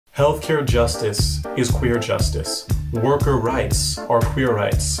Healthcare justice is queer justice. Worker rights are queer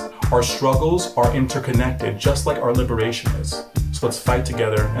rights. Our struggles are interconnected, just like our liberation is. So let's fight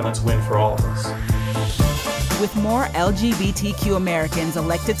together and let's win for all of us. With more LGBTQ Americans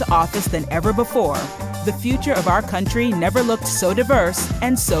elected to office than ever before, the future of our country never looked so diverse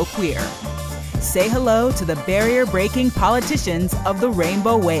and so queer. Say hello to the barrier-breaking politicians of the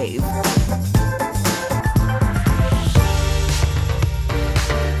Rainbow Wave.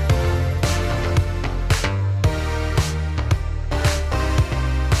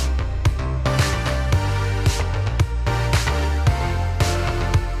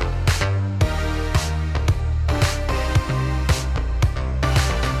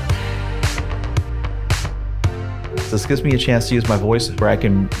 This gives me a chance to use my voice where I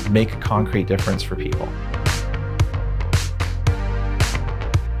can make a concrete difference for people.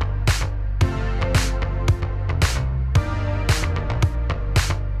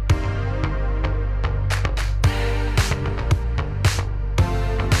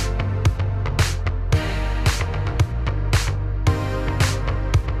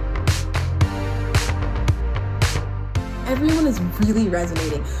 Everyone is really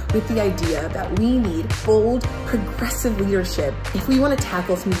resonating with the idea that we need bold, progressive leadership if we want to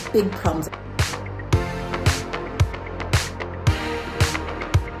tackle some big problems.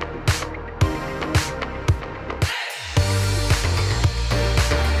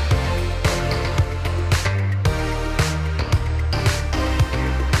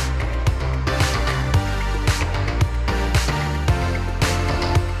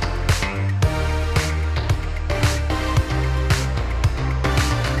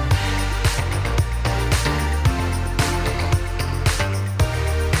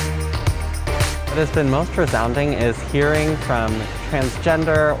 What has been most resounding is hearing from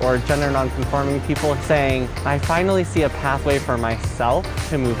transgender or gender nonconforming people saying, I finally see a pathway for myself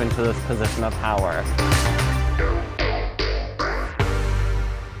to move into this position of power.